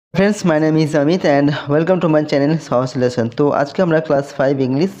Friends, my name is Amit and welcome to my channel Sahaj lesson. তো আজকে আমরা class 5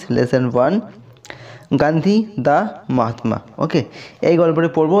 English lesson 1 Gandhi the Mahatma ওকে এই গল্পটি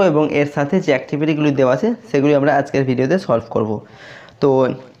পড়বো এবং এর সাথে যে অ্যাক্টিভিটিগুলি দেওয়া আছে সেগুলি আমরা আজকের ভিডিওতে সলভ করব। তো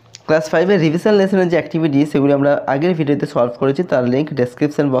ক্লাস 5 এর রিভিশন লেসনের যে অ্যাক্টিভিটি সেগুলি আমরা আগের ভিডিওতে সলভ করেছি, তার লিঙ্ক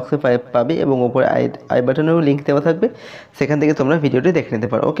ডেসক্রিপশন বক্সে পাবে এবং উপরে আই বাটনেও লিঙ্ক দেওয়া থাকবে, সেখান থেকে তোমরা ভিডিওটি দেখে নিতে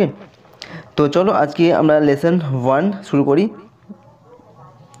পারো। ওকে, তো চলো আজকে আমরা লেসন 1 শুরু করি।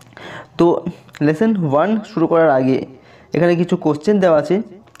 তো লেসন 1 শুরু করার আগে এখানে কিছু কোশ্চেন দেওয়া আছে।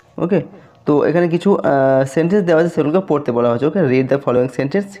 ওকে, তো এখানে কিছু সেন্টেন্স দেওয়া আছে, সেগুলোকে পড়তে বলা হচ্ছে। ওকে, রিড দ্য ফলোয়িং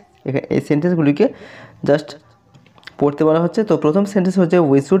সেন্টেন্স। এই সেন্টেন্সগুলিকে জাস্ট পড়তে বলা হচ্ছে। তো প্রথম সেন্টেন্স হচ্ছে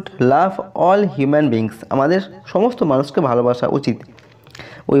we should love all human beings. আমাদের সমস্ত মানুষকে ভালোবাসা উচিত।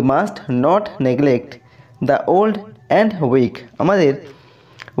 We must not neglect the old and weak. আমাদের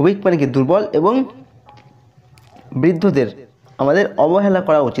উইক মানে কি দুর্বল এবং বৃদ্ধদের আমাদের অবহেলা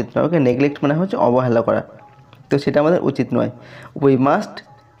করা উচিত নয়। ওকে, নেগলেক্ট মানে হচ্ছে অবহেলা করা, তো সেটা আমাদের উচিত নয়। We must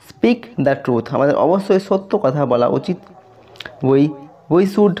speak the truth. আমাদের অবশ্যই সত্য কথা বলা উচিত।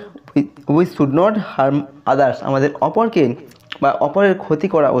 We should not harm others. আমাদের অপরকে বা অপরের ক্ষতি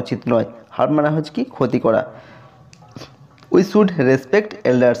করা উচিত নয়। হার্ম মানে হচ্ছে কি ক্ষতি করা। We should respect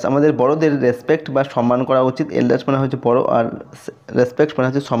elders. আমাদের বড়দের রেসপেক্ট বা সম্মান করা উচিত। এল্ডার্স মানে হচ্ছে বড় আর রেসপেক্ট মানে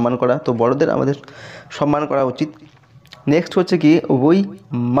হচ্ছে সম্মান করা, তো বড়দের আমাদের সম্মান করা উচিত। নেক্সট হচ্ছে কি we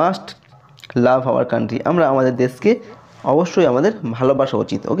must love our country. আমরা আমাদের দেশকে অবশ্যই আমাদের ভালোবাসা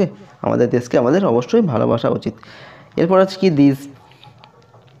উচিত। ওকে, আমাদের দেশকে আমাদের অবশ্যই ভালোবাসা উচিত। এরপর আছে কি this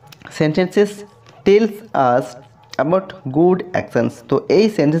sentences tells us about good actions. তো এই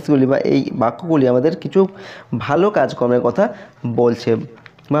সেন্টেন্সগুলি বা এই বাক্যগুলি আমাদের কিছু ভালো কাজকর্মের কথা বলছে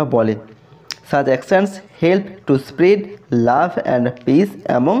বা বলে। Such actions help to spread love and piece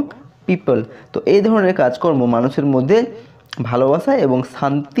among people. তো এই ধরনের কাজকর্ম মানুষের মধ্যে ভালোবাসা এবং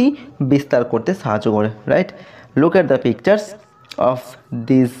শান্তি বিস্তার করতে সাহায্য করে। Right, look at the pictures of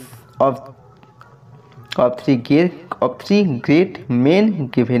this of three great main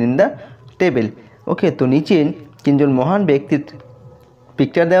given in the table. ওকে, তো নিচে তিনজন মহান ব্যক্তির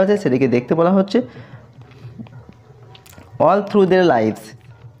পিকচার দেওয়া আছে, সেটিকে দেখতে বলা হচ্ছে। All through their lives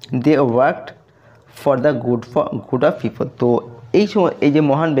they worked for the good of people. তো এই সময় এই যে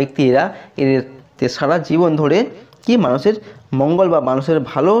মহান ব্যক্তিরা এদের সারা জীবন ধরে কি মানুষের মঙ্গল বা মানুষের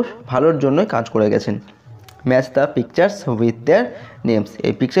ভালোর জন্যই কাজ করে গেছেন। Match the pictures with their names.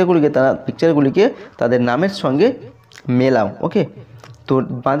 এই পিকচারগুলিকে তাদের নামের সঙ্গে মেলাও। ওকে, তো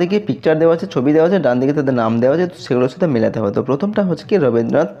বাঁদিকে পিকচার দেওয়া আছে, ছবি দেওয়া আছে, ডান দিকে তাদের নাম দেওয়া আছে, সেগুলোর সাথে মেলাতে হবে। তো প্রথমটা হচ্ছে কি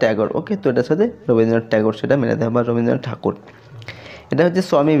রবীন্দ্রনাথ ট্যাগর। ওকে, তো এটার সাথে রবীন্দ্রনাথ ট্যাগর সেটা মেলাতে হবে, বা রবীন্দ্রনাথ ঠাকুর। এটা হচ্ছে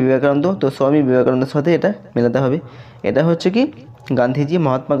স্বামী বিবেকানন্দ, তো স্বামী বিবেকানন্দের সাথে এটা মেলাতে হবে। এটা হচ্ছে কি গান্ধীজি,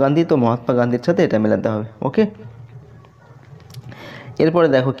 মহাত্মা গান্ধী, তো মহাত্মা গান্ধীর সাথে এটা মেলাতে হবে। ওকে, এরপরে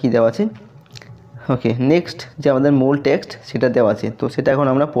দেখো কি দেওয়া আছে। ওকে, নেক্সট যে আমাদের মূল টেক্সট সেটা দেওয়া আছে, তো সেটা এখন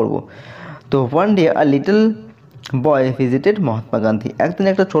আমরা পড়ব। তো one day a little boy visited Mahatma Gandhi. একদিন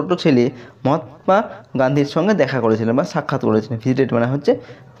একটা ছোট্ট ছেলে মহাত্মা গান্ধীর সঙ্গে দেখা করেছিলেন বা সাক্ষাৎ করেছিলেন। ভিজিটেড মানে হচ্ছে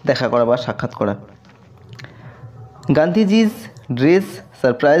দেখা করা বা সাক্ষাৎ করা। গান্ধীজির ড্রেস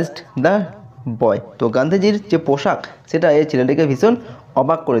সারপ্রাইজড দ্য বয়। তো গান্ধীজির যে পোশাক সেটা এই ছেলেটিকে ভীষণ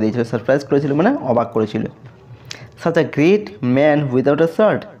অবাক করে দিয়েছিল। সারপ্রাইজ করেছিল মানে অবাক করেছিল। Such a great man without a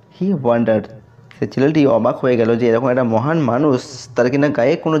shirt he wandered. সে ছেলেটি অবাক হয়ে গেল যে এরকম একটা মহান মানুষ, তার কিনা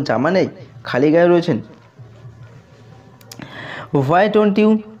গায়ে কোনো জামা নেই, খালি গায়ে রয়েছেন। Why don't you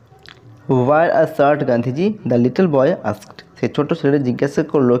were a shirt Gandhiji, the little boy asked. সে ছোট্ট ছেলেটা জিজ্ঞাসা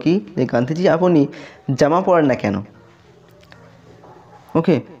করলো কি যে গান্ধীজি আপনি জামা পরেন না কেন।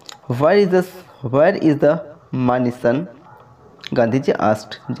 ওকে, where is the money Son, Gandhiji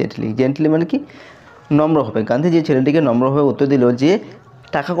asked gently. Gently মানে কি নম্র হবে। গান্ধীজি ছেলেটিকে নম্রভাবে উত্তর দিল যে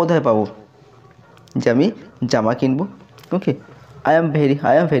টাকা কোথায় পাবো যে আমি জামা কিনবো। ওকে, আই অ্যাম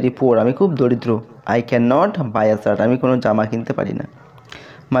ভেরি পুয়ার। আমি খুব দরিদ্র। I can not by a shirt. আমি কোনো জামা কিনতে পারি না।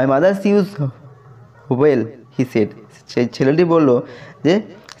 My mother sews well he said. সেই ছেলেটি বললো যে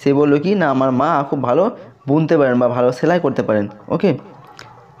সে বললো কি না আমার মা খুব ভালো বুনতে পারেন বা ভালো সেলাই করতে পারেন। ওকে,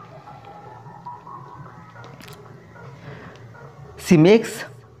 C makes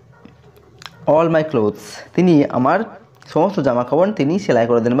all my clothes. তিনি আমার সমস্ত জামা কাপড় তিনি সেলাই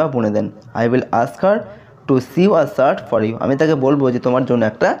করে দেন বা বুনে দেন। I will ask her to see you a shirt for you. আমি তাকে বলবো যে তোমার জন্য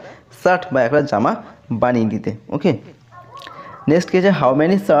একটা শার্ট বা একটা জামা বানিয়ে দিতে। ওকে, নেক্সট কি আছে, how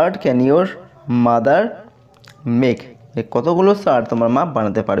many shirt can your mother make. কতগুলো শার্ট তোমার মা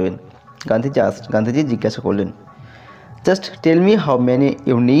বানাতে পারবেন। গান্ধীজি জিজ্ঞাসা করলেন। Just tell me how many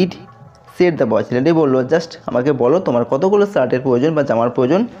you need said the boy. ছেলেটি বললো জাস্ট আমাকে বলো তোমার কতগুলো শার্টের প্রয়োজন বা জামার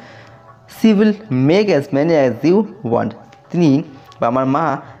প্রয়োজন। C will make as many as you want. তিনি বা আমার মা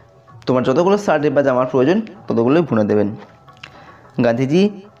তোমার যতগুলো শার্ট বা জামার প্রয়োজন ততগুলোই বুনে দেবেন। Gandhiji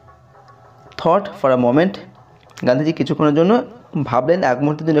thought for a moment, Gandhiji কিছুক্ষণের জন্য ভাবলেন, এক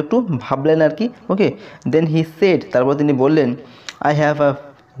মুহূর্তের জন্য একটু ভাবলেন আর কি। ওকে, দেন হি সেড, তারপর তিনি বললেন, I have a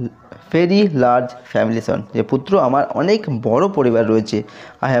very large family সন, যে পুত্র আমার অনেক বড় পরিবার রয়েছে।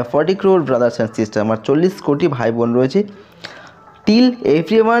 I have 40 crore brothers and sister, আমার 40 কোটি ভাই বোন রয়েছে। Till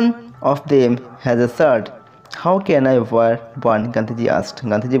every one of them has a shirt, how can I were one, Gandhiji asked,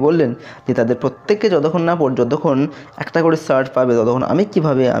 Gandhiji বললেন যে তাদের প্রত্যেককে যতক্ষণ একটা করে শার্ট পাবে ততক্ষণ আমি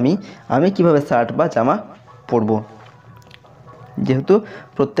কিভাবে শার্ট বা জামা পরবো, যেহেতু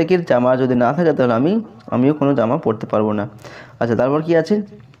প্রত্যেকের জামা যদি না থাকে তাহলে আমিও কোনো জামা পরতে পারবো না। আচ্ছা, তারপর কি আছে,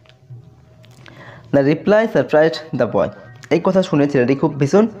 the reply surprised the boy, এই কথা শুনে ছেলেটি খুব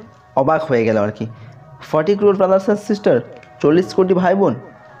ভীষণ অবাক হয়ে গেল আর কি। 40 crore ব্রাদার্স অ্যান্ড সিস্টার, 40 কোটি ভাই বোন,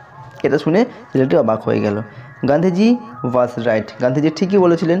 এটা শুনে ছেলেটি অবাক হয়ে গেল। গান্ধীজি ওয়াজ রাইট, গান্ধীজি ঠিকই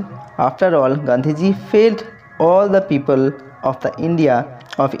বলেছিলেন। After all Gandhiji failed all the people of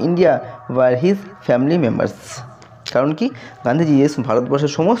India war his family members, কারণ কি গান্ধীজি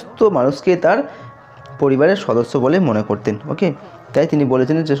ভারতবর্ষের সমস্ত মানুষকে তার পরিবারের সদস্য বলে মনে করতেন। ওকে, তাই তিনি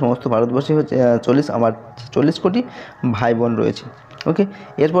বলেছিলেন যে সমস্ত ভারতবর্ষে হচ্ছে 40 কোটি ভাই বোন রয়েছে। ওকে,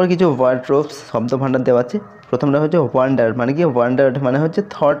 এরপর কিছু ওয়ার্ড্রোবস শব্দ ভাণ্ডার দেওয়া আছে। প্রথমটা হচ্ছে ওয়ান্ডার, মানে কি ওয়ান্ডার্ড মানে হচ্ছে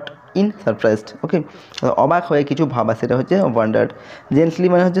থট ইন সারপ্রাইজড। ওকে, অবাক হয়ে কিছু ভাবা, সেটা হচ্ছে ওয়ান্ডার্ড। জেন্টলি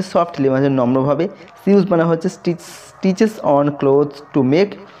মানে হচ্ছে সফটলি, মানে হচ্ছে নম্রভাবে। সিউজ মানে হচ্ছে stitches on clothes to make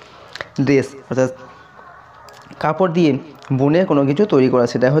dress, অর্থাৎ কাপড় দিয়ে বুনে কোনো কিছু তৈরি করা,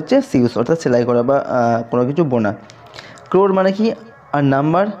 সেটা হচ্ছে সিউজ, অর্থাৎ সেলাই করা বা কোনো কিছু বোনা। ক্রোর মানে কি আর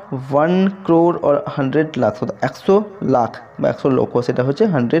নাম্বার 1 crore or 100 লাখ, অর্থাৎ 100 লাখ বা 100 লক্ষ, সেটা হচ্ছে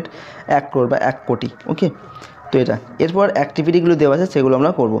 1 crore বা 1 কোটি। ওকে, তো এটা এরপর অ্যাক্টিভিটিগুলো দেওয়া আছে, সেগুলো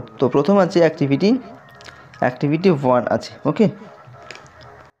আমরা করব। তো প্রথম আছে অ্যাক্টিভিটি 1 আছে। ওকে,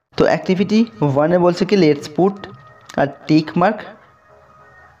 তো অ্যাক্টিভিটি 1-এ বলছে কি let's put R tick mark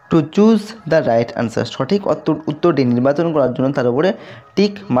to choose the right answer, সঠিক উত্তরটি নির্বাচন করার জন্য তার উপরে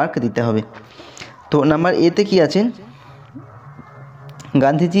টিক মার্ক দিতে হবে। তো নাম্বার এতে কি আছে,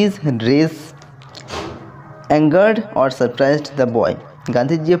 গান্ধীজি's dress angered or surprised the boy,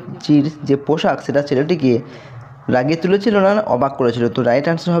 গান্ধীজির যে পোশাক সেটা ছেলেটিকে রাগিয়ে তুলেছিল না অবাক করেছিল। তো রাইট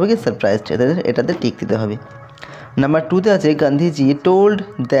আনসার হবে কি সারপ্রাইজড, এটাতে টিক দিতে হবে। নাম্বার 2-তে আছে Gandhiji told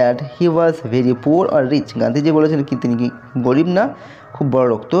that he was very poor or rich, Gandhiji বলেছিলেন কি তিনি কি গরিব না খুব বড়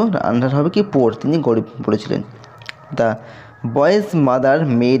লোক। তো আনসার হবে কি পুয়ার, তিনি গরিব বলেছিলেন। The boys mother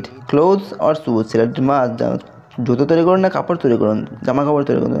made clothes or shoes, ছেলেটির মা জুতো তৈরি করুন না কাপড় তৈরি করুন, জামা কাপড়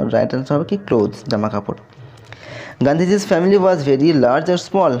তৈরি করুন, রাইট আনসার হবে কি ক্লোথস, জামা কাপড়। গান্ধীজির family was very large R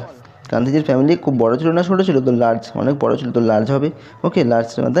small, গান্ধীজির ফ্যামিলি খুব বড় ছিল না ছোটো ছিল, তো লার্জ, অনেক বড় ছিল, তো লার্জ হবে। ওকে,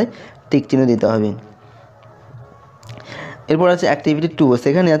 লার্জের মাথায় টিক চিহ্ন দিতে হবে। এরপর আছে অ্যাক্টিভিটি 2,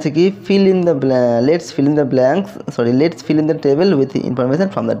 সেখানে আছে কি let's fill in the table with information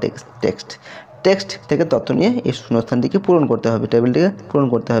from the text থেকে তথ্য নিয়ে এই শূন্যস্থানটিকে পূরণ করতে হবে, টেবিলটিকে পূরণ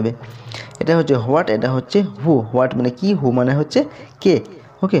করতে হবে। এটা হচ্ছে হোয়াট, এটা হচ্ছে হু। হোয়াট মানে কি, হু মানে হচ্ছে কে।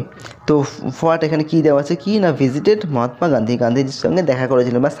 ওকে, তো হোয়াট এখানে কি দেওয়া আছে, কি না ভিজিটেড মহাত্মা গান্ধী, গান্ধীজির সঙ্গে দেখা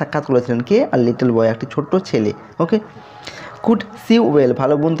করেছিলেন বা সাক্ষাৎ করেছিলেন কে, আর লিটল বয় একটি ছোট্ট ছেলে। ওকে, কুড সি ওয়েল,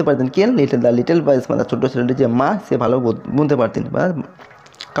 ভালো বুনতে পারতেন কে, লিটল বয়েস মানে ছোট্ট ছেলেটির যে মা, সে ভালো বুনতে পারতেন বা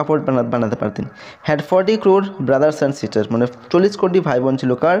কাপড় বানাতে পারতেন। Had 40 crore brothers and sister, মানে 40 কোটি ভাই বোন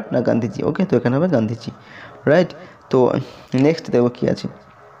ছিল, কার না গান্ধীজি। ওকে, তো এখানে হবে গান্ধীজি, রাইট। তো নেক্সট দেখো কী আছে,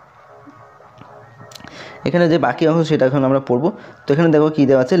 এখানে যে বাকি অংশ সেটা এখন আমরা পড়বো। তো এখানে দেখো কী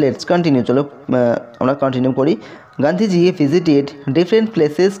দেওয়া আছে, লেটস কন্টিনিউ, চলো আমরা কন্টিনিউ করি। Gandhiji visited different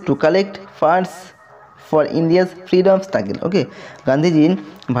places to collect funds for India's freedom struggle. ওকে, গান্ধীজি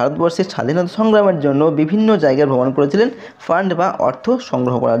ভারতবর্ষের স্বাধীনতা সংগ্রামের জন্য বিভিন্ন জায়গায় ভ্রমণ করেছিলেন ফান্ড বা অর্থ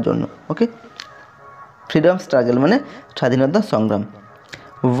সংগ্রহ করার জন্য। ওকে, ফ্রিডম স্ট্রাগল মানে স্বাধীনতা সংগ্রাম।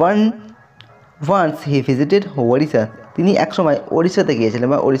 ওয়ান্স হি ভিজিটেড ওড়িশা, তিনি একসময় ওড়িশাতে গিয়েছিলেন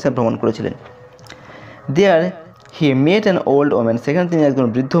বা ওড়িশা ভ্রমণ করেছিলেন। দেয়ার হি মেট অ্যান ওল্ড ওম্যান, সেখানে তিনি একজন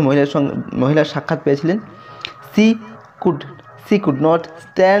বৃদ্ধ মহিলার সাক্ষাৎ পেয়েছিলেন। C could not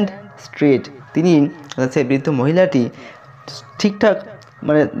stand straight, তিনি সেই বৃদ্ধ মহিলাটি ঠিকঠাক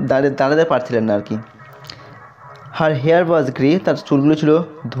মানে দাঁড়াতে পারছিলেন না আর কি। হার হেয়ার ওয়াজ গ্রে, তার চুলগুলো ছিল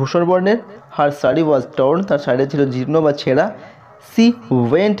ধূসর বর্ণের। হার শাড়ি ওয়াজ টর্ন, তার শাড়ি ছিল জীর্ণ বা ছেঁড়া। সি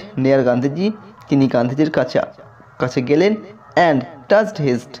ওয়েন্ট নিয়ার গান্ধীজি, তিনি গান্ধীজির কাছে গেলেন। অ্যান্ড টাচড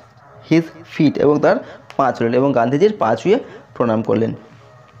হিজ ফিট, এবং তার পা ছুঁলেন এবং গান্ধীজির পা ছুঁয়ে প্রণাম করলেন।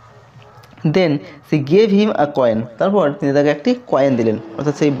 দেন সি গেভ হিম আ কয়েন, তারপর তিনি তাকে একটি কয়েন দিলেন,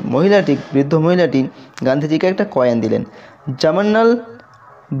 অর্থাৎ সেই বৃদ্ধ মহিলাটি গান্ধীজিকে একটা কয়েন দিলেন। জামানাল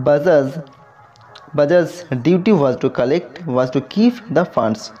Bajaj Bajaj duty was to keep the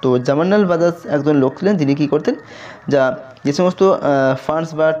funds. তো জামানাল বাজাজ একজন লোক ছিলেন যিনি কী করতেন, যে সমস্ত ফান্ডস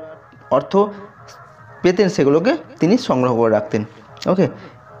বা অর্থ পেতেন সেগুলোকে তিনি সংগ্রহ করে রাখতেন। ওকে,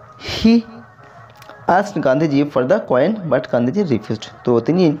 he asked Gandhiji for the coin but Gandhiji refused. তো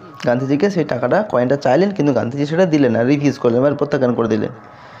তিনি গান্ধীজিকে সেই টাকাটা কয়েনটা চাইলেন, কিন্তু গান্ধীজি সেটা দিলেন না, রিফিউজ করলেন বা প্রত্যাখ্যান করে দিলেন।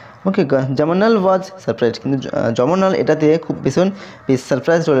 ওকে, জামানাল ওয়াজ সারপ্রাইজ, কিন্তু জামানাল এটাতে খুব ভীষণ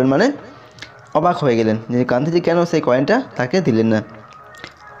সারপ্রাইজ হলেন, মানে অবাক হয়ে গেলেন যে গান্ধীজি কেন সেই কয়েনটা তাকে দিলেন না।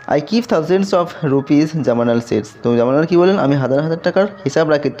 I keep thousands of rupees, জামানাল sets. তো জামানাল কী বলেন, আমি হাজার হাজার টাকার হিসাব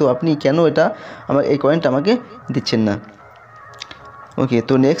রাখি, তো আপনি কেন এটা আমার এই কয়েনটা আমাকে দিচ্ছেন না। ওকে,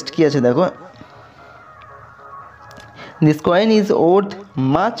 তো নেক্সট কী আছে দেখো, this coin is worth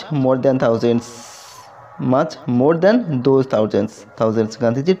much more than those thousands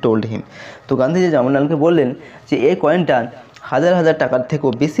Gandhiji told him. তো গান্ধীজি জামানালকে বললেন যে এই কয়েনটা হাজার হাজার টাকার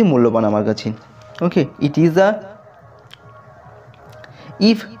থেকেও বেশি মূল্যবান আমার কাছে। ওকে, it is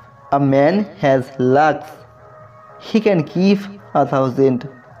if a man has lux he can give 1,000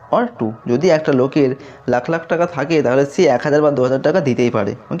 or 2। যদি একটা লোকের লাখ লাখ টাকা থাকে তাহলে সে 1,000 বা 2,000 টাকা দিতেই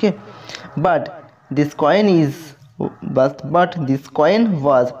পারে। ওকে, but this coin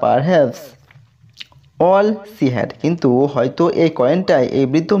was perhaps all she had. কিন্তু হয়তো এই কয়েনটাই এই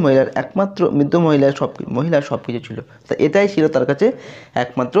বৃদ্ধ মহিলার সব কিছু ছিল, তা এটাই ছিল তার কাছে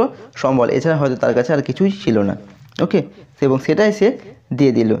একমাত্র সম্বল, এছাড়া হয়তো তার কাছে আর কিছুই ছিল না। ওকে, এবং সেটাই সে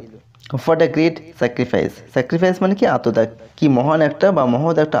দিয়ে দিল। ফর দ্য গ্রেট স্যাক্রিফাইস মানে কি, আত্মত্যাগ, কি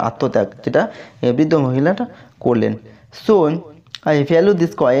মহৎ একটা আত্মত্যাগ যেটা এই বৃদ্ধ মহিলাটা করলেন। So I value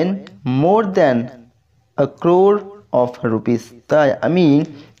this coin more than a crore of rupees. তাই আমি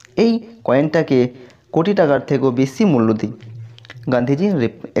এই কয়েনটাকে কোটি টাকার থেকেও বেশি মূল্য দিই। গান্ধীজি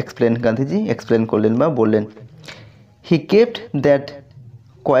এক্সপ্লেন করলেন বা বললেন। হি kept that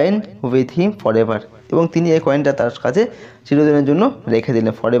coin with him for ever. এবং তিনি এই কয়েনটা তার কাছে চিরদিনের জন্য রেখে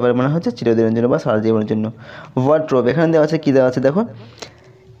দিলেন। ফর এভার মানে হচ্ছে চিরদিনের জন্য বা সারা জীবনের জন্য। ওয়ার্ড্রোব এখানে দেওয়া আছে, কী দেওয়া আছে দেখো,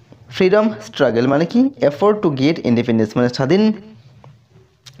 ফ্রিডম স্ট্রাগল মানে কি, এফোর্ট টু গেট ইন্ডিপেন্ডেন্স, মানে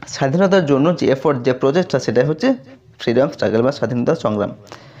স্বাধীনতার জন্য যে এফোর্ট, যে প্রজেক্টটা, সেটাই হচ্ছে ফ্রিডম স্ট্রাগল বা স্বাধীনতা সংগ্রাম।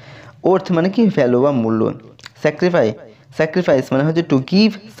 ওর্থ মানে কি, ভ্যালু বা মূল্য। স্যাক্রিফাইস মানে হচ্ছে to give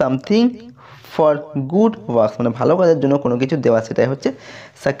something for good works, মানে ভালো কাজের জন্য কোনো কিছু দেওয়া, সেটাই হচ্ছে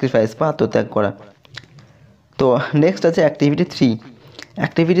স্যাক্রিফাইস বা আত্মত্যাগ করা। তো নেক্সট আছে অ্যাক্টিভিটি 3।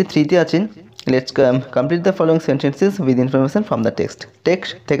 অ্যাক্টিভিটি 3তে আছে let's complete the following sentences with information from the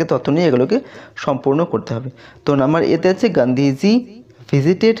text থেকে তথ্য নিয়ে এগুলোকে সম্পূর্ণ করতে হবে। তো নাম্বার এতে আছে Gandhiji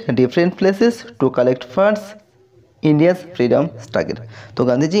visited different places to collect funds India's freedom struggle. তো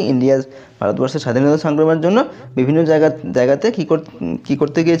গান্ধীজি ভারতবর্ষের স্বাধীনতা সংগ্রামের জন্য বিভিন্ন জায়গাতে কী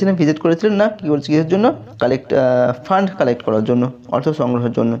করতে গিয়েছিলেন, ভিজিট করেছিলেন না, কিসের জন্য, ফান্ড কালেক্ট করার জন্য, অর্থ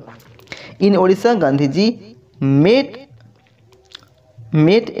সংগ্রহের জন্য। ইন ওড়িশা গান্ধীজি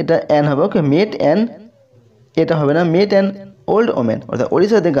মেট এটা অ্যান হবে, ওকে, এটা হবে না, মেট অ্যান ওল্ড ওম্যান, অর্থাৎ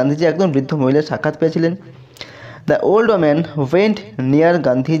ওড়িশাতে গান্ধীজি একজন বৃদ্ধ মহিলার সাক্ষাৎ পেয়েছিলেন। The old woman went near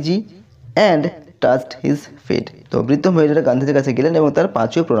Gandhiji and touched his fit. তো বৃদ্ধ মহিলারা গান্ধীজির কাছে গেলেন এবং তার পা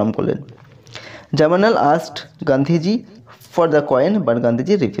ছুঁয়ে প্রণাম করলেন। জামানাল asked Gandhiji for the coin but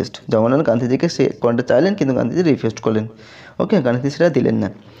Gandhiji refused. জামানাল গান্ধীজিকে সে কয়েনটা চাইলেন, কিন্তু গান্ধীজি রিফিউজ করলেন। ওকে, গান্ধীজি সেটা দিলেন না।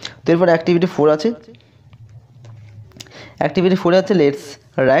 তো এরপর অ্যাক্টিভিটি 4 আছে। Let's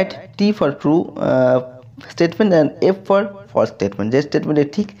write T for true statement and F for false statement. যে স্টেটমেন্টে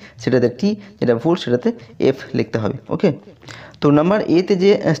ঠিক সেটাতে টি, যেটা ভুল সেটাতে এফ লিখতে হবে। ওকে, তো নাম্বার এতে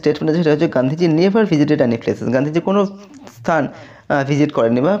যে স্টেটমেন্ট আছে সেটা হচ্ছে Gandhiji never visited any places. Gandhiji কোনো স্থান ভিজিট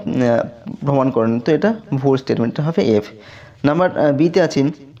করেনি বা ভ্রমণ করেনি, তো এটা ভুল স্টেটমেন্টটা হবে এফ। নাম্বার বিতে আছে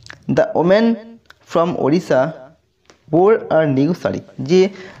the woman from Odisha bore R new sari. যে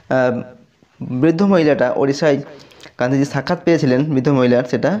বৃদ্ধ মহিলাটা ওড়িশায় গান্ধীজি সাক্ষাৎ পেয়েছিলেন বৃদ্ধ মহিলার,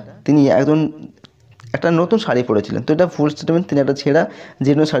 তিনি একটা নতুন শাড়ি পরেছিলেন। তো এটা ফুল স্টেটমেন্ট, তিনি একটা ছেঁড়া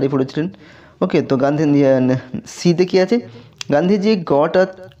জীর্ণ শাড়ি পরেছিলেন। ওকে, তো সিতে কী আছে, Gandhiji got a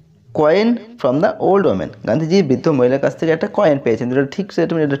coin from the old woman. Gandhiji বৃদ্ধ মহিলার কাছ থেকে একটা কয়েন পেয়েছেন, এটা ঠিক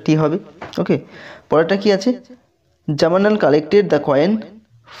স্টেটমেন্ট, এটা টি হবে। ওকে, পরেরটা কী আছে, জামানাল collected the coin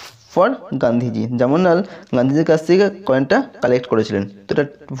for Gandhiji. জামানাল গান্ধীজির কাছ থেকে কয়েনটা কালেক্ট করেছিলেন, তো এটা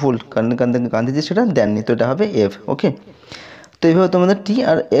ভুল, কারণ গান্ধীজি সেটা দেননি, তো এটা হবে এফ। ওকে, তো এইভাবে তোমাদের টি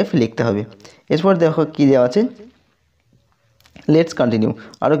আর এফ লিখতে হবে। এরপর দেখো কী দেওয়া আছে, লেটস কন্টিনিউ।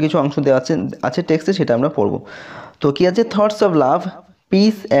 আরও কিছু অংশ দেওয়া আছে টেক্সটে, সেটা আমরা পড়ব। তো কী আছে, thoughts of love,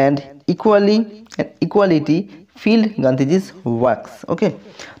 piece and equality field Gandhiji's works. ওকে,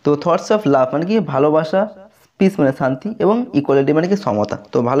 তো থটস অফ লাভ মানে কি, ভালোবাসা, পিস মানে শান্তি, এবং ইকুয়ালিটি মানে কি, সমতা।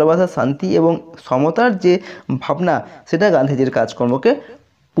 তো ভালোবাসা, শান্তি এবং সমতার যে ভাবনা, সেটা গান্ধীজির কাজকর্মকে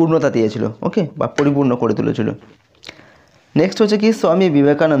পূর্ণতা দিয়েছিল, ওকে, বা পরিপূর্ণ করে তুলেছিল। নেক্সট হচ্ছে কি Swami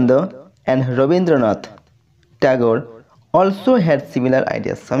Vivekananda and Rabindranath Tagore also had similar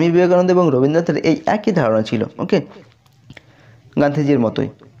ideas. Swami Vivekananda এবং রবীন্দ্রনাথের এই একই ধারণা ছিল, ওকে, গান্ধীজির মতোই।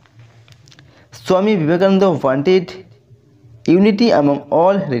 Swami Vivekananda wanted unity among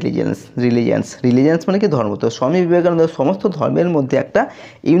all religions মানে কি ধর্ম। তো স্বামী বিবেকানন্দ সমস্ত ধর্মের মধ্যে একটা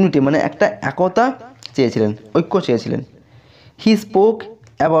ইউনিটি মানে একটা একতা চেয়েছিলেন, ঐক্য চেয়েছিলেন। He spoke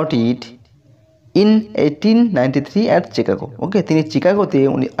about it in 1893 at Chicago, ওকে, তিনি চিকাগোতে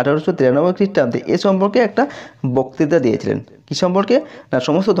 1893 খ্রিস্টাব্দে এ সম্পর্কে একটা বক্তৃতা দিয়েছিলেন। কী সম্পর্কে? না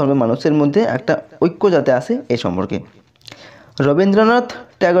সমস্ত ধর্মের মানুষের মধ্যে একটা ঐক্য যাতে আসে এই সম্পর্কে। Rabindranath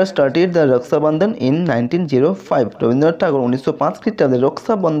Tagore started the Rakshabandhan in 1905। Rabindranath ঠাকুর 1905 খ্রিস্টাব্দে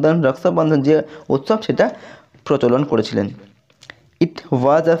রক্ষাবন্ধন যে উৎসব সেটা প্রচলন করেছিলেন। ইট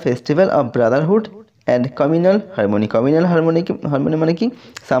ওয়াজ আ festival of Brotherhood and communal harmony. Harmony মানে কি?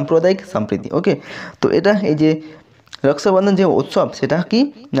 সাম্প্রদায়িক সম্প্রীতি, ওকে। তো এটা এই যে রক্ষাবন্ধন যে উৎসব সেটা কি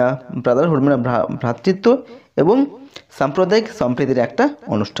না ব্রাদারহুড মানে ভ্রাতৃত্ব এবং সাম্প্রদায়িক সম্প্রীতির একটা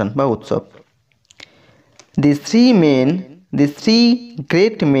অনুষ্ঠান বা উৎসব। The three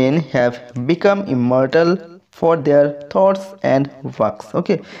great men have become immortal for their thoughts and works.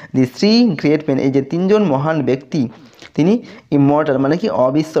 Okay, the three great men, এই যে তিনজন মহান ব্যক্তি তিনি ইমর্টাল মানে কি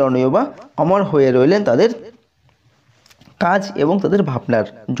অবিস্মরণীয় বা অমর হয়ে রইলেন তাদের কাজ এবং তাদের ভাবনার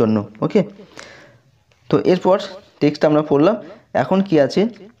জন্য, ওকে। তো এরপর টেক্সট আমরা পড়লাম। এখন কি আছে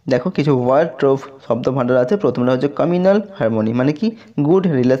দেখো, কিছু ওয়ার্ড ট্রোভ শব্দ ভাণ্ডার আছে। প্রথমটা হচ্ছে কমিউনাল হারমোনি মানে কি গুড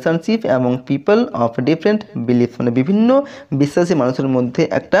রিলেশনশিপ এবং পিপল অফ ডিফারেন্ট বিলিফ মানে বিভিন্ন বিশ্বাসী মানুষের মধ্যে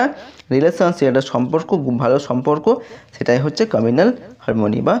একটা রিলেশনশিপ, একটা সম্পর্ক, ভালো সম্পর্ক, সেটাই হচ্ছে কমিউনাল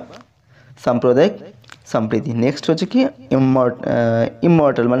হারমোনি বা সাম্প্রদায়িক সম্প্রীতি। নেক্সট হচ্ছে কি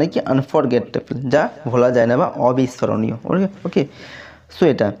ইমর্টাল মানে কি আনফরগেটেবল, যা ভোলা যায় না বা অবিস্মরণীয়, ওকে ওকে। সো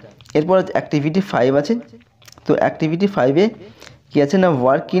এটা এরপর অ্যাক্টিভিটি 5 আছে। তো অ্যাক্টিভিটি 5-এ কী আছে না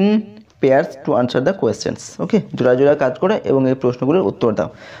work in pairs two answer the questions, ওকে, জোড়া জোড়া কাজ করে এবং এই প্রশ্নগুলোর উত্তর দাও।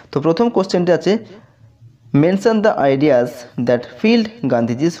 তো প্রথম কোশ্চেনটি আছে mention the ideas that field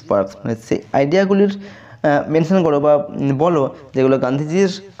Gandhiji's works, মানে সেই আইডিয়াগুলির মেনশন করো বা বলো যেগুলো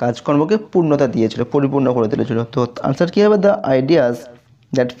গান্ধীজির কাজকর্মকে পূর্ণতা দিয়েছিল, পরিপূর্ণ করে তুলেছিল। তো আনসার কী হবে? The ideas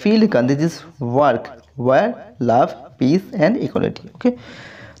that field Gandhiji's work war love, piece and equality, ওকে।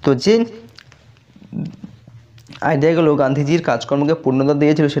 তো যে আইডিয়াগুলো গান্ধীজির কাজকর্মকে পূর্ণতা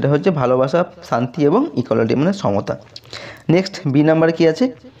দিয়েছিল সেটা হচ্ছে ভালোবাসা, শান্তি এবং ইকুয়ালিটি মানে সমতা। নেক্সট বি নাম্বার কী আছে?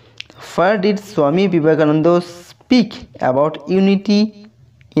 Fur did Swami Vivekananda speak about unity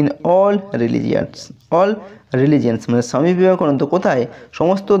in all religions মানে স্বামী বিবেকানন্দ কোথায়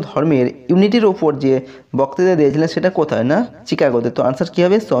সমস্ত ধর্মের ইউনিটির ওপর যে বক্তৃতা দিয়েছিলেন সেটা কোথায়? না চিকাগোতে। তো আনসার কী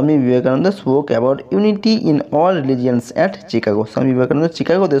হবে? Swami Vivekananda spoke about unity in all religions at Chicago. Swami Vivekananda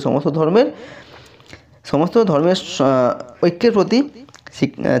চিকাগোতে সমস্ত ধর্মের ঐক্যের প্রতি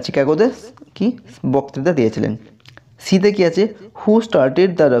চিকাগোতে কি বক্তৃতা দিয়েছিলেন। সিতে কী আছে? Who started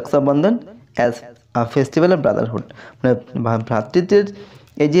the Rakshabandhan as a festival of Brotherhood মানে ভ্রাতৃত্বের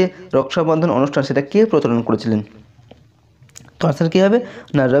এই যে রক্ষাবন্ধন অনুষ্ঠান সেটা কে প্রচলন করেছিলেন? তো আনসার কী হবে?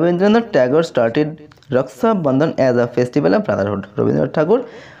 না Rabindranath Tagore started Rakshabandhan as a festival of Brotherhood. Rabindranath ঠাকুর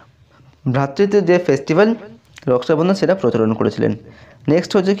ভ্রাতৃত্বের যে ফেস্টিভ্যাল রক্ষাবন্ধন সেটা প্রচলন করেছিলেন।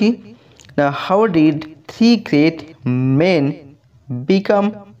 নেক্সট হচ্ছে কি না how did three great main become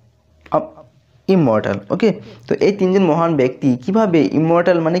immortal, ওকে। তো এই তিনজন মহান ব্যক্তি কিভাবে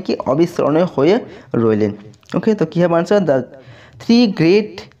ইমর্টাল মানে কি অবিস্মরণীয় হয়ে রইলেন, ওকে। তো কী হবে answer? The three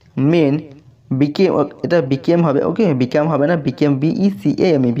great main became, এটা বিকেম হবে, ওকে, বিকাম হবে না, বিকেম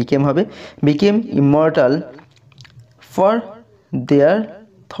BECAM বিকেম হবে, became immortal for their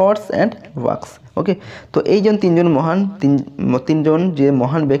thoughts and works, ওকে। তো এইজন তিনজন যে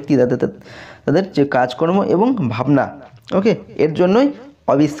মহান ব্যক্তি তাদের যে কাজকর্ম এবং ভাবনা, ওকে, এর জন্যই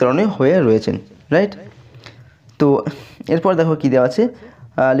অবিস্মরণীয় হয়ে রয়েছেন, রাইট। তো এরপর দেখো কী দেওয়া আছে,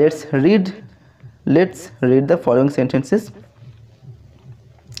 let's read the following sentences.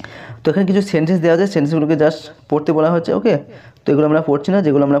 তো এখানে কিছু সেন্টেন্স দেওয়া আছে, সেন্টেন্সগুলোকে জাস্ট পড়তে বলা হচ্ছে, ওকে। তো এগুলো আমরা পড়ছি না,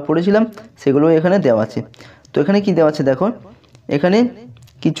 যেগুলো আমরা পড়েছিলাম সেগুলো এখানে দেওয়া আছে। তো এখানে কি দেওয়া আছে দেখো, এখানে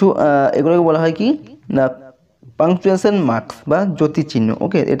কিছু এগুলোকে বলা হয় কি না পাংচুয়েশন মার্কস বা জ্যোতিচিহ্ন,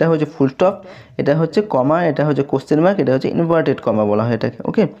 ওকে। এটা হচ্ছে ফুল স্টপ, এটা হচ্ছে কমা, এটা হচ্ছে কোশ্চেন মার্ক, এটা হচ্ছে ইনভার্টেড কমা বলা হয় এটাকে,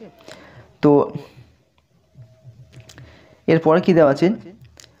 ওকে। তো এরপরে কী দেওয়া আছে?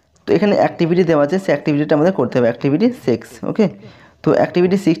 তো এখানে অ্যাক্টিভিটি দেওয়া আছে, সে অ্যাক্টিভিটিটা আমাদের করতে হবে, অ্যাক্টিভিটি 6, ওকে। তো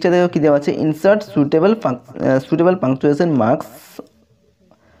অ্যাক্টিভিটি 6টা দেখো কী দেওয়া আছে, insert suitable punctuation marks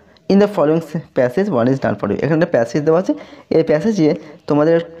in the following passage, one is done for you. এখানে একটা প্যাসেজ দেওয়া আছে, এই প্যাসেজে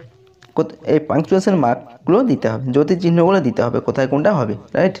তোমাদের এই পাংচুয়েশন মার্কগুলো দিতে হবে, জ্যোতি চিহ্নগুলো দিতে হবে, কোথায় কোনটা হবে,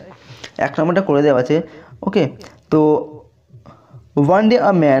 রাইট। 1 নম্বরটা করে দেওয়া আছে। ওকে, তো one day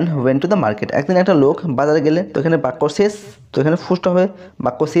a man went to the market, একদিন একটা লোক বাজারে গেলে, তো এখানে বাক্য শেষ, তো এখানে ফুল স্টপ হবে।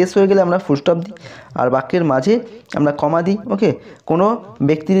 বাক্য শেষ হয়ে গেলে আমরা ফুল স্টপ দিই, আর বাক্যের মাঝে আমরা কমা দিই। ওকে, কোনো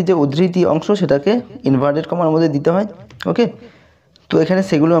ব্যক্তির যে উদ্ধৃতি অংশ সেটাকে ইনভার্টেড কমার মধ্যে দিতে হয়। ওকে, তো এখানে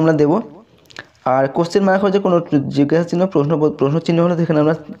সেগুলো আমরা দেবো। আর কোশ্চেন মার্ক হচ্ছে কোনো জিজ্ঞাসা চিহ্ন, প্রশ্ন চিহ্ন হলে এখানে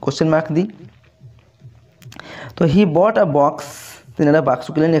আমরা কোশ্চেন মার্ক দিই। তো হি বট আ বক্স, তিনি একটা বাক্স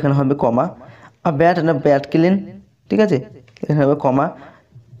কিনলেন, এখানে হবে কমা। আ ব্যাট, একটা ব্যাট কিনলেন, ঠিক আছে, এখানে হবে কমা।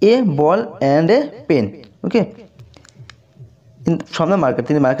 এ ball and a pen, okay, from the market,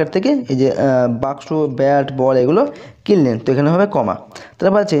 তিনি মার্কেট থেকে এই যে বাক্স, ব্যাট, বল এগুলো কিনলেন, তো এখানে হবে কমা।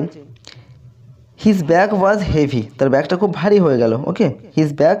 তারপর আছে হিজ ব্যাগ ওয়াজ হেভি, তার ব্যাগটা খুব ভারী হয়ে গেল। ওকে, হিজ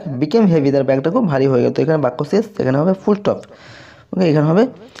ব্যাগ বিকেম হেভি, তার ব্যাগটা খুব ভারী হয়ে গেল, তো এখানে বাক্য শেষ, এখানে হবে ফুল স্টপ। ওকে, এখানে হবে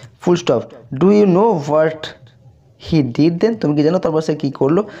full stop. Do you know what he did দেন, তুমি কি জানো তারপর সে কী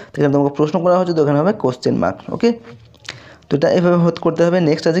করলো, তো এখানে তোমাকে প্রশ্ন করা হচ্ছে, তো এখানে হবে কোশ্চেন মার্ক। ওকে, তো এটা এভাবে করতে হবে।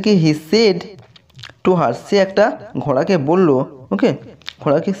 নেক্সট আছে কি হি সেড টু হার্স, সে একটা ঘোড়াকে বললো। ওকে,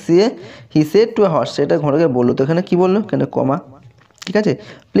 ঘোড়াকে হি সেড টু হার্স, সেটা ঘোড়াকে বললো, তো এখানে কী বললো, এখানে কমা, ঠিক আছে।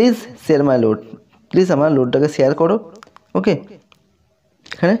 Please share my load, please আমার লোডটাকে শেয়ার করো। ওকে,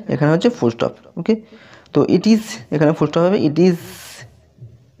 এখানে হচ্ছে ফুল স্টপ। ওকে, তো ইট ইজ, এখানে ফুল স্টপ হবে। It is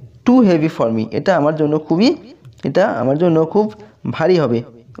two heavy for me, এটা আমার জন্য খুব ভারী হবে।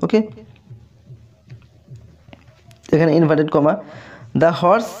 ওকে, এখানে inverted comma. The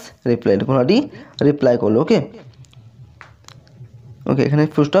horse replied, ঘোড়াটি reply করলো। ওকে, এখানে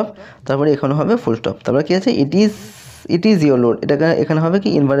ফুল স্টপ, তারপরে এখানে হবে ফুল স্টপ। তারপরে কি আছে, ইট ইজ ইয়োর লোড, এটা এখানে হবে কি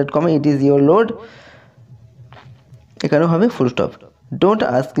inverted comma, it is your load, এখানে হবে full stop. Don't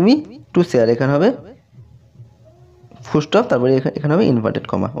ask me to share, এখানে হবে ফুল স্টপ, তারপরে এখানে হবে ইনভার্টেড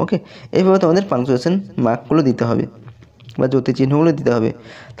কমা। ওকে, এইভাবে তোমাদের পাংচুয়েশন মার্কগুলো দিতে হবে বা জ্যোতি চিহ্নগুলো দিতে হবে।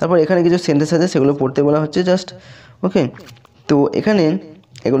 তারপর এখানে কিছু সেন্টেন্স আছে, সেগুলো পড়তে বলা হচ্ছে জাস্ট। ওকে, তো এখানে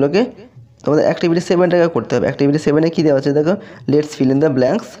এগুলোকে তোমাদের অ্যাক্টিভিটি 7টাকে করতে হবে। অ্যাক্টিভিটি 7-এ কী দেওয়া আছে দেখো, let's fill in the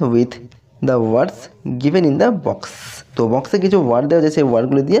blanks with the words given in the box, তো বক্সে কিছু ওয়ার্ড দেওয়া আছে, সেই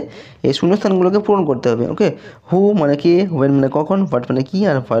ওয়ার্ডগুলো দিয়ে এই শূন্যস্থানগুলোকে পূরণ করতে হবে। ওকে, হু মানে কি, ওয়েন মানে কখন, হোয়াট মানে কি,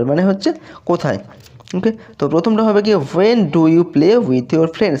 আর হোয়ার মানে হচ্ছে কোথায়। ওকে, তো প্রথমটা হবে কি when do you play with your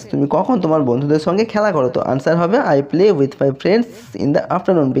friends, তুমি কখন তোমার বন্ধুদের সঙ্গে খেলা করো, তো আনসার হবে I play with my friends in the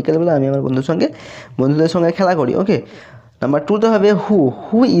afternoon, বিকেলবেলা আমি আমার বন্ধুদের সঙ্গে খেলা করি। ওকে, নাম্বার 2তে হবে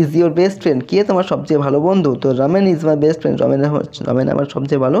who is your best friend, কে তোমার সবচেয়ে ভালো বন্ধু, তো Ramen is my best friend, Ramen আমার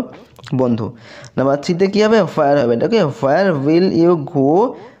সবচেয়ে ভালো বন্ধু। নাম্বার 3তে কী হবে, হোয়ার হবে, ওকে, where will you go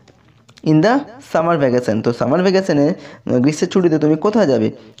in the summer vacation, তো সামার ভ্যাকেশনে গ্রীষ্মের ছুটিতে তুমি কোথায় যাবে,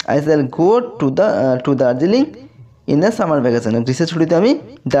 I shall go to Darjeeling in the summer vacation, গ্রীষ্মের ছুটিতে আমি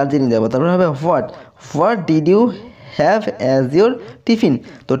দার্জিলিং যাবো। তারপর হবে what did you have as your tiffin,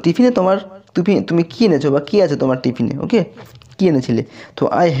 তো টিফিনে তুমি কী এনেছো বা কী আছে তোমার টিফিনে। ওকে, কী এনেছিলে, তো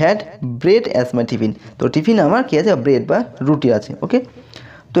I had bread as my tiffin, তো টিফিনে আমার কী আছে, ব্রেড বা রুটি আছে। ওকে,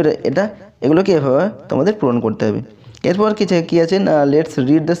 তো এগুলোকে এভাবে তোমাদের পূরণ করতে হবে। এরপর কী আছে না, লেটস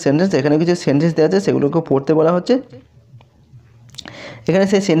রিড দ্য সেন্টেন্স, এখানে কিছু সেন্টেন্স দেওয়া আছে, সেগুলোকে পড়তে বলা হচ্ছে। এখানে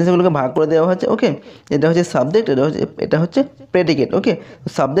সেই সেন্টেন্সগুলোকে ভাগ করে দেওয়া হচ্ছে। ওকে, এটা হচ্ছে সাবজেক্ট, এটা হচ্ছে প্রেডিকেট। ওকে,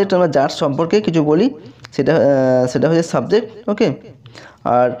 সাবজেক্ট আমরা যার সম্পর্কে কিছু বলি সেটা হচ্ছে সাবজেক্ট। ওকে,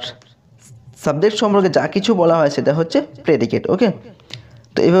 আর সাবজেক্ট সম্পর্কে যা কিছু বলা হয় সেটা হচ্ছে প্রেডিকেট। ওকে,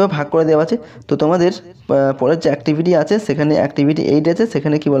 তো এইভাবে ভাগ করে দেওয়া আছে। তো তোমাদের পরের যে অ্যাক্টিভিটি আছে, সেখানে অ্যাক্টিভিটি 8 আছে,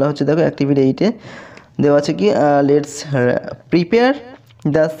 সেখানে কি বলা হচ্ছে দেখো, অ্যাক্টিভিটি 8-এ দেওয়া আছে কি let's prepare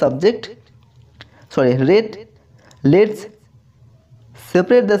the subject, let's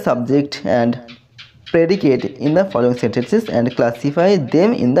separate the subject and predicate in the following sentences and classify them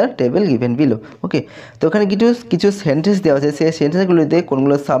in the table given below. ওকে, তো ওখানে কিছু সেন্টেন্স দেওয়া আছে, সেই সেন্টেন্সগুলোতে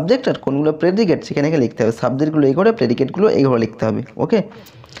কোনগুলো সাবজেক্ট আর কোনগুলো প্রেডিকেট সেখানে লিখতে হবে। সাবজেক্টগুলো এই ঘরে, প্রেডিকেটগুলো এই ঘরে লিখতে হবে। ওকে,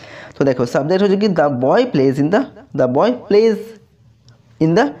 তো দেখো সাবজেক্ট হচ্ছে কি the boy plays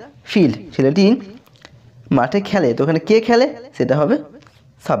in the field, ছেলেটি মাঠে খেলে, তো ওখানে কে খেলে সেটা হবে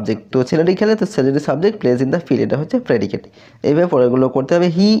সাবজেক্ট, তো ছেলেটি খেলে, তো ছেলেটির subject plays in the field, এটা হচ্ছে প্রেডিকেট। এইভাবে পরেগুলো করতে হবে।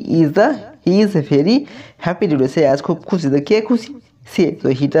 He is very happy today, সে আজ খুব খুশি, তো কে খুশি, সে, তো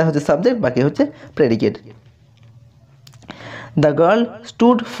হিটা হচ্ছে সাবজেক্ট, বাকি হচ্ছে predicate. The girl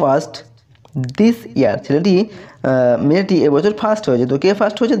stood first this ইয়ার, মেয়েটি এবছর ফার্স্ট হয়েছে, তো কে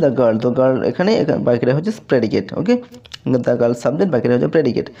ফার্স্ট হয়েছে, দ্য গার্ল, তো গার্ল এখানে বাকিটা হচ্ছে predicate. Okay, the girl subject, বাকিটা হচ্ছে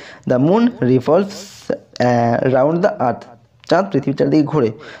predicate. The moon revolves round the earth, চাঁদ পৃথিবীর চারদিকে ঘোরে,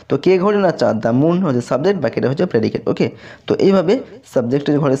 তো কে ঘোরে না চাঁদ, দ্য মুন হচ্ছে সাবজেক্ট, বাকিটা হচ্ছে প্রেডিকেট। ওকে, তো এইভাবে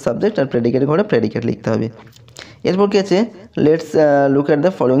সাবজেক্টের ঘরে সাবজেক্ট আর প্রেডিকেটের ঘরে প্রেডিকেট লিখতে হবে। এরপর কি আছে, let's look at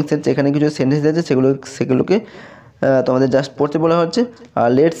the following sentence. এখানে কিছু সেন্টেন্স আছে, সেগুলোকে তোমাদের জাস্ট পড়তে বলা হচ্ছে। আর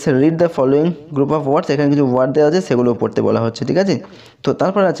let's read the following group of words, এখানে কিছু ওয়ার্ড দেওয়া আছে, সেগুলো পড়তে বলা হচ্ছে, ঠিক আছে। তো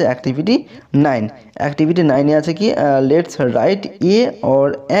তারপর আছে অ্যাক্টিভিটি 9। অ্যাক্টিভিটি 9-এ আছে কি, let's write a or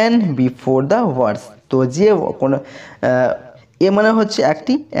an before the words. তো যে কোনো এ মানে হচ্ছে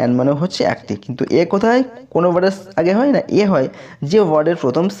একটি, অ্যান মানে হচ্ছে একটি, কিন্তু এ কোথায় কোনো ওয়ার্ডের আগে হয় না, এ হয় যে ওয়ার্ডের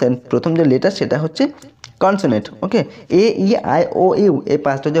প্রথম যে লেটার সেটা হচ্ছে consonant. Okay, A E I O you, এই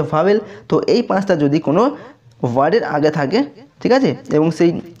 5টা যে ভাওয়েল, তো এই 5টা যদি কোনো ওয়ার্ডের আগে থাকে, ঠিক আছে,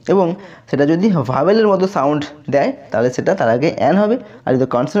 এবং সেটা যদি ভাওয়েলের মতো সাউন্ড দেয়, তাহলে সেটা তার আগে অ্যান হবে, আর যদি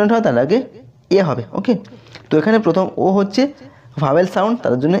কনসোনেন্ট হয় তার আগে এ হবে। ওকে, তো এখানে প্রথম ও হচ্ছে ভাওয়েল সাউন্ড,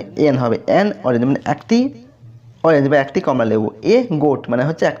 তার জন্য এন হবে, অ্যান অরেঞ্জ মানে একটি অরেঞ্জ বা একটি কমলা লেবু, এ গোট মানে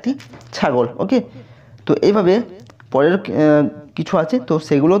হচ্ছে একটি ছাগল। ওকে, তো এইভাবে পরের কিছু আছে, তো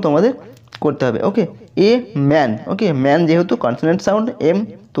সেগুলো তোমাদের করতে হবে। ওকে, এ ম্যান, ওকে, ম্যান যেহেতু কনসোনেন্ট সাউন্ড এম,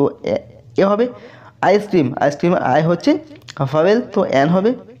 তো এ হবে। আইসক্রিম, আইসক্রিম আই হচ্ছে ভাওয়েল, তো অ্যান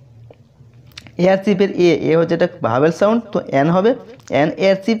হবে। এয়ারশিপের এ হচ্ছে একটা ভাওয়েল সাউন্ড, তো অ্যান হবে, অ্যান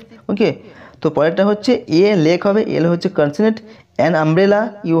এয়ারশিপ। ওকে, তো পরেরটা হচ্ছে এ লেক হবে, এল হচ্ছে কনসোনেন্ট, অ্যান আমব্রেলা,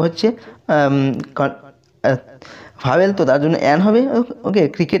 ইউ হচ্ছে ভাওয়েল, তো তার জন্য অ্যান হবে। ওকে,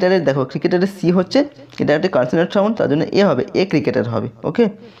 ক্রিকেটারের দেখো, ক্রিকেটারের সি হচ্ছে, এটা একটা কনসোনেন্ট সাউন্ড, তার জন্য এ হবে, এ ক্রিকেটার হবে। ওকে,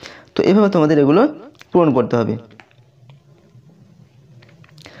 তো এভাবে তোমাদের এগুলো পূরণ করতে হবে।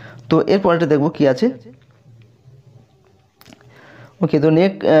 তো এর পরেরটা দেখবো কি আছে। ওকে, তো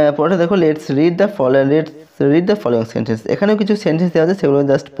পরেরটা দেখো, let's read the following sentence. এখানেও কিছু সেন্টেন্স দেওয়া আছে, সেগুলো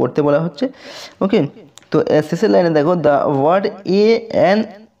জাস্ট পড়তে বলা হচ্ছে। ওকে, তো শেষের লাইনে দেখো, the word a an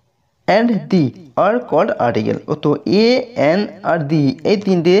and the are called article. তো এ অ্যান আর দি এই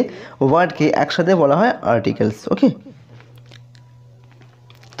 3টে ওয়ার্ডকে একসাথে বলা হয় আর্টিকেলস। ওকে,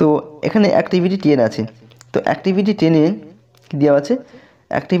 তো এখানে অ্যাক্টিভিটি 10 আছে, তো অ্যাক্টিভিটি 10-এ কী দেওয়া আছে,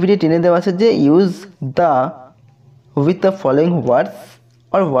 অ্যাক্টিভিটি 10-এ দেওয়া আছে যে use the with the following words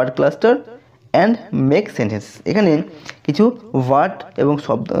or word cluster and make sentence. এখানে কিছু ওয়ার্ড এবং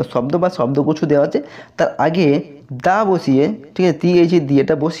শব্দ বা শব্দগুচ্ছ দেওয়া আছে, তার আগে দা বসিয়ে, ঠিক আছে, দি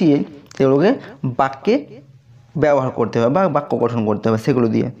এটা বসিয়ে সেগুলোকে বাক্যে ব্যবহার করতে হবে বা বাক্য গঠন করতে হবে সেগুলো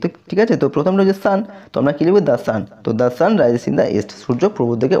দিয়ে। তো ঠিক আছে, তো প্রথমটা হচ্ছে সান, তো আমরা কী লিখবো, দ্য সান। তো the sun rises in the east, সূর্য পূর্ব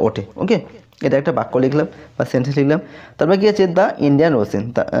দিকে ওঠে। ওকে, এটা একটা বাক্য লিখলাম বা সেন্টেন্স লিখলাম। তারপরে কী আছে, the Indian ocean,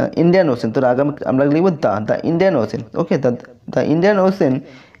 Indian ocean, তো আমরা লিখবো the Indian ocean. Okay, the Indian ocean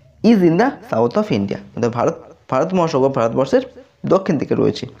is in the south of India, Bharat মহাসাগর ভারতবর্ষের দক্ষিণ দিকে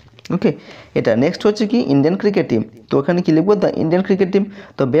রয়েছে। ওকে, এটা নেক্সট হচ্ছে কি, ইন্ডিয়ান ক্রিকেট টিম, তো ওখানে কী লিখবো, দ্য ইন্ডিয়ান ক্রিকেট টিম।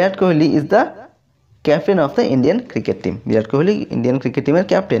 তো Virat Kohli is the captain of the Indian cricket team, Virat Kohli Indian cricket টিমের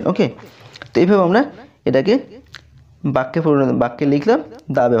ক্যাপ্টেন। ওকে, তো এইভাবে আমরা এটাকে বাক্যে লিখলাম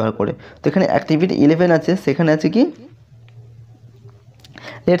দা ব্যবহার করে। তো এখানে অ্যাক্টিভিটি 11 আছে, সেখানে আছে কি,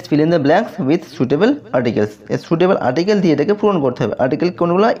 let's fill in the blanks with suitable articles. Suitable article দিয়ে এটাকে পূরণ করতে হবে। আর্টিকেল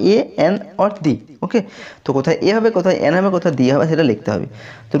কোনগুলো, এ অ্যান অর দি। ওকে, তো কোথায় এ হবে, কোথায় অ্যান হবে, কোথায় দি হবে, সেটা লিখতে হবে।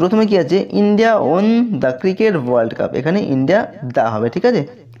 তো প্রথমে কি আছে, India won the cricket world cup, এখানে ইন্ডিয়া দা হবে, ঠিক আছে।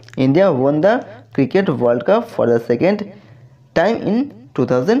 India won the cricket world cup for the second time in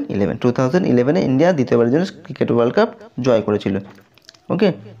 2011 India দ্বিতীয়বারের জন্য ক্রিকেট ওয়ার্ল্ড কাপ জয় করেছিল। ওকে,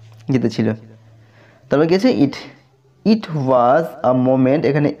 জিতেছিল। তারপর গেছে ইট ওয়াজ আ মোমেন্ট,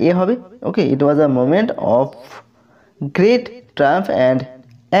 এখানে এ হবে। ওকে, ইট ওয়াজ a moment of great Trump and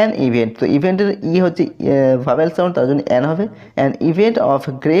an event, তো ইভেন্টের ই হচ্ছে ভাওয়েল সাউন্ড, তার জন্য অ্যান হবে, an event of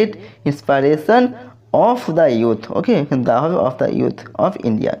great inspiration of the youth. ওকে, দা হবে of the youth of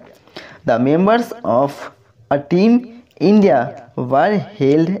India. The members of a team India were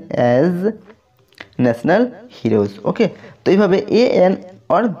held as national heroes. ওকে, তো এইভাবে a an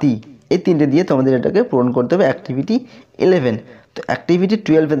or the এই 3টে দিয়ে তোমাদের এটাকে পূরণ করতে হবে অ্যাক্টিভিটি 11। তো অ্যাক্টিভিটি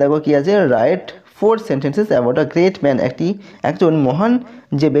 12-এ দেখো কি আছে, right 4 sentences about a great man, একজন মহান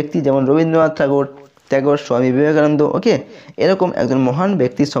যে ব্যক্তি, যেমন রবীন্দ্রনাথ ঠাকুর, স্বামী বিবেকানন্দ। ওকে, এরকম একজন মহান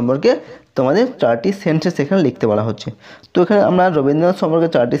ব্যক্তির সম্পর্কে তোমাদের 4টি সেন্টেন্স এখানে লিখতে বলা হচ্ছে। তো এখানে আমরা রবীন্দ্রনাথ সম্পর্কে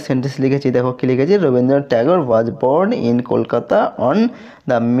 4টি সেন্টেন্স লিখেছি। দেখো কি লিখেছি, Rabindranath Tagore was born in Kolkata on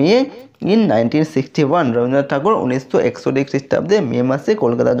the May in 1961, Rabindranath ঠাকুর 1961 খ্রিস্টাব্দে মে মাসে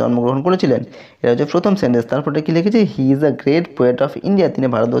কলকাতায় জন্মগ্রহণ করেছিলেন। এটা হচ্ছে প্রথম সেন্টেন্স। তারপরে কি লিখেছি, he is a great poet of India, তিনি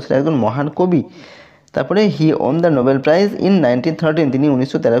ভারতবর্ষের একজন মহান কবি। তারপরে হি won the Nobel prize in 1913, তিনি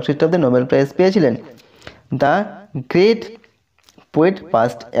 1913 খ্রিস্টাব্দে নোবেল প্রাইজ পেয়েছিলেন। The great poet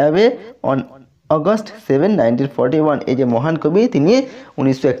passed away August 7, 1941 এই যে মহান কবি তিনি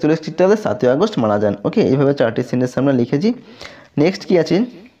 1941 খ্রিস্টাব্দে 7ই আগস্ট মারা যান। ওকে, এইভাবে 4টি সেন্টেন্স আমরা লিখেছি। নেক্সট কি আছে,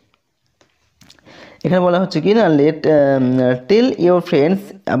 এখানে বলা হচ্ছে কি না, tell your friends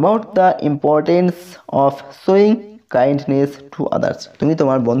about the importance of showing kindness to others. তুমি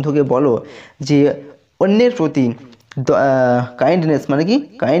তোমার বন্ধুকে বলো যে অন্যের প্রতি কাইন্ডনেস মানে কি,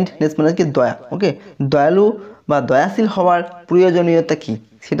 কাইন্ডনেস মানে কি দয়া। ওকে, দয়ালু বা দয়াশীল হওয়ার প্রয়োজনীয়তা কি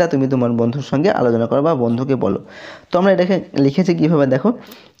সেটা তুমি তোমার বন্ধুর সঙ্গে আলোচনা করো বা বন্ধুকে বলো। তো আমরা এটাকে লিখেছি কীভাবে দেখো,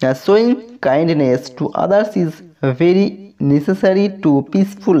 showing kindness to others is very necessary to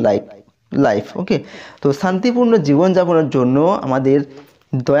peaceful life. ওকে, তো শান্তিপূর্ণ জীবনযাপনের জন্য আমাদের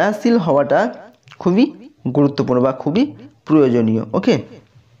দয়াশীল হওয়াটা খুবই গুরুত্বপূর্ণ বা খুবই প্রয়োজনীয়। ওকে,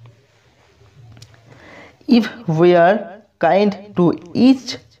 if we are kind to each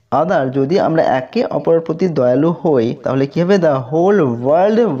other, যদি আমরা একে অপরের প্রতি দয়ালু হই তাহলে কী হবে, the whole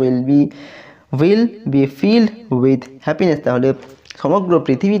world will be filled with happiness, তাহলে সমগ্র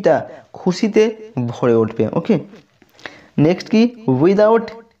পৃথিবীটা খুশিতে ভরে উঠবে। ওকে, নেক্সট কি, without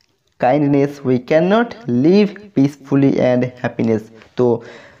kindness we can not leave peacefully and happiness. তো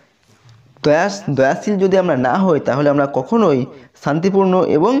দয়াশীল যদি আমরা না হই তাহলে আমরা কখনোই শান্তিপূর্ণ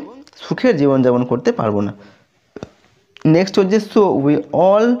এবং সুখের জীবনযাপন করতে পারবো না। নেক্সট হচ্ছে, so we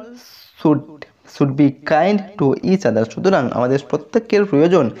all should be kind to each other, সুতরাং আমাদের প্রত্যেকের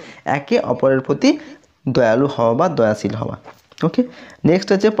প্রয়োজন একে অপরের প্রতি দয়ালু হওয়া বা দয়াশীল হওয়া। ওকে, নেক্সট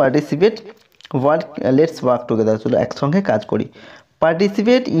হচ্ছে পার্টিসিপেট, লেটস ওয়ার্ক টুগেদার, চলো একসঙ্গে কাজ করি।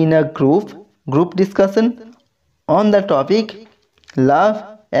 Participate in a group discussion on the topic love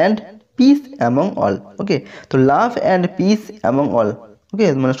and piece among all. ওকে, তো love and piece among all, ওকে,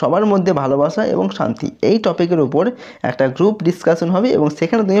 মানে সবার মধ্যে ভালোবাসা এবং শান্তি, এই টপিকের উপর একটা গ্রুপ ডিসকাশন হবে এবং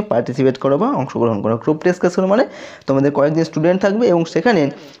সেখানে তুমি পার্টিসিপেট করো বা অংশগ্রহণ করো। গ্রুপ ডিসকাশন মানে তোমাদের কয়েকজন স্টুডেন্ট থাকবে এবং সেখানে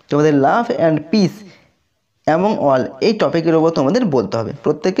তোমাদের love and piece among all এই টপিকের উপর তোমাদের বলতে হবে,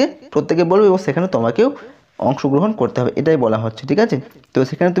 প্রত্যেকে বলবে এবং সেখানে তোমাকেও অংশগ্রহণ করতে হবে, এটাই বলা হচ্ছে। ঠিক আছে, তো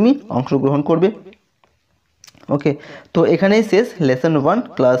সেখানে তুমি অংশগ্রহণ করবে। ওকে, তো এখানেই শেষ লেসন 1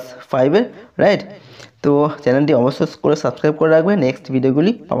 ক্লাস 5-এর, রাইট। তো চ্যানেলটি অবশ্যই করে সাবস্ক্রাইব করে রাখবে নেক্সট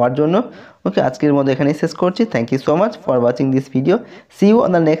ভিডিওগুলি পাওয়ার জন্য। ওকে, আজকের মতো এখানেই শেষ করছি। Thank you so much for watching this video. C you on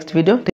the next video.